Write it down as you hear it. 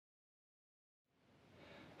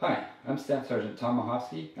Hi, I'm Staff Sergeant Tom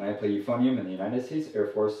Mahovsky, and I play euphonium in the United States Air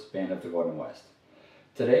Force Band of the Golden West.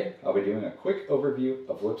 Today, I'll be doing a quick overview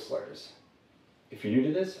of lip slurs. If you're new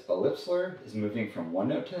to this, a lip slur is moving from one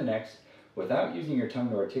note to the next without using your tongue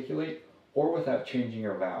to articulate or without changing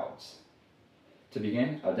your vowels. To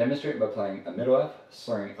begin, I'll demonstrate by playing a middle F,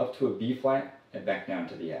 slurring up to a B flat and back down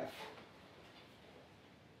to the F.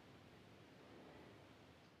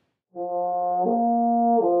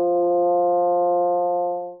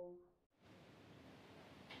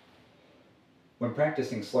 When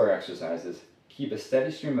practicing slur exercises, keep a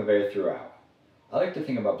steady stream of air throughout. I like to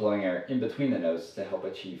think about blowing air in between the notes to help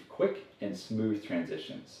achieve quick and smooth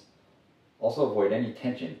transitions. Also avoid any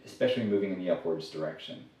tension, especially moving in the upwards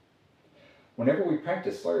direction. Whenever we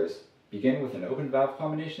practice slurs, begin with an open valve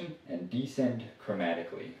combination and descend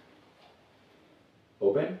chromatically.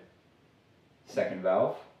 Open, second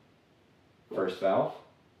valve, first valve,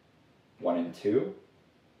 1 and 2,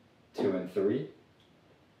 2 and 3,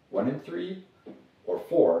 1 and 3, or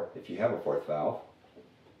 4 if you have a fourth valve,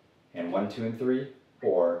 and 1, 2, and 3,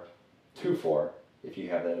 or 2, 4 if you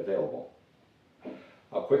have that available.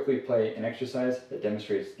 I'll quickly play an exercise that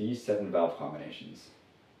demonstrates these 7 valve combinations.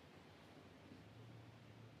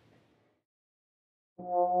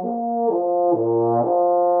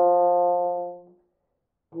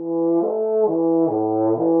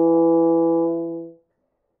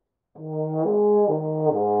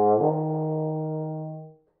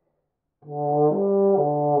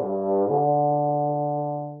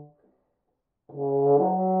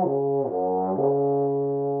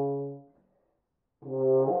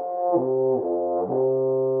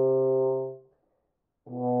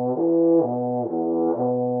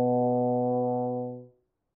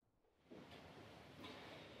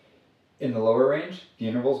 In the lower range, the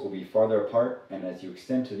intervals will be farther apart, and as you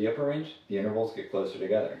extend to the upper range, the intervals get closer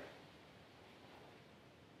together.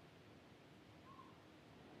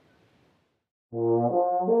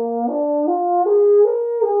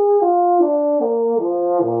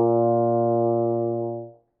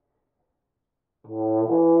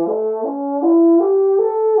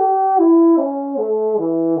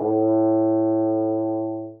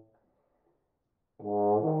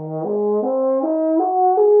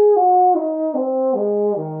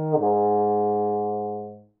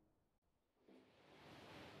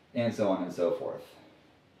 And so on and so forth.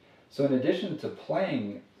 So in addition to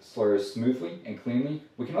playing slurs smoothly and cleanly,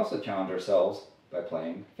 we can also challenge ourselves by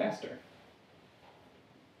playing faster.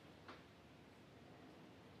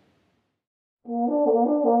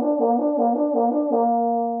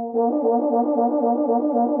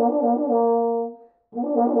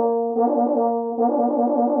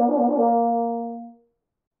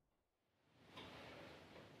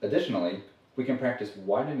 Additionally, we can practice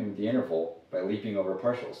widening the interval by leaping over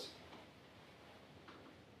partials.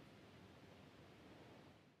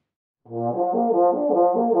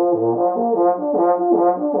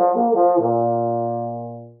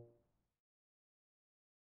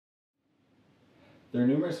 There are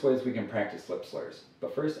numerous ways we can practice lip slurs,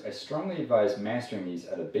 but first I strongly advise mastering these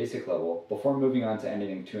at a basic level before moving on to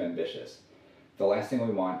anything too ambitious. The last thing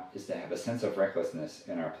we want is to have a sense of recklessness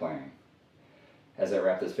in our playing. As I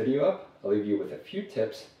wrap this video up, I'll leave you with a few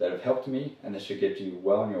tips that have helped me and that should get you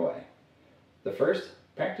well on your way. The first,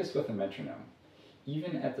 practice with a metronome.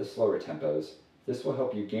 Even at the slower tempos, this will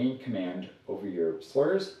help you gain command over your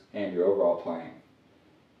slurs and your overall playing.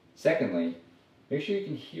 Secondly, make sure you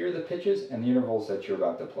can hear the pitches and the intervals that you're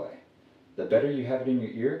about to play. The better you have it in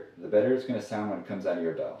your ear, the better it's going to sound when it comes out of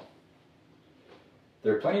your bell.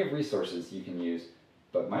 There are plenty of resources you can use,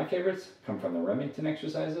 but my favorites come from the Remington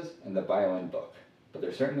exercises and the violin book, but there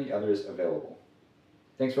are certainly others available.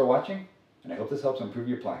 Thanks for watching, and I hope this helps improve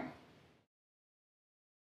your playing.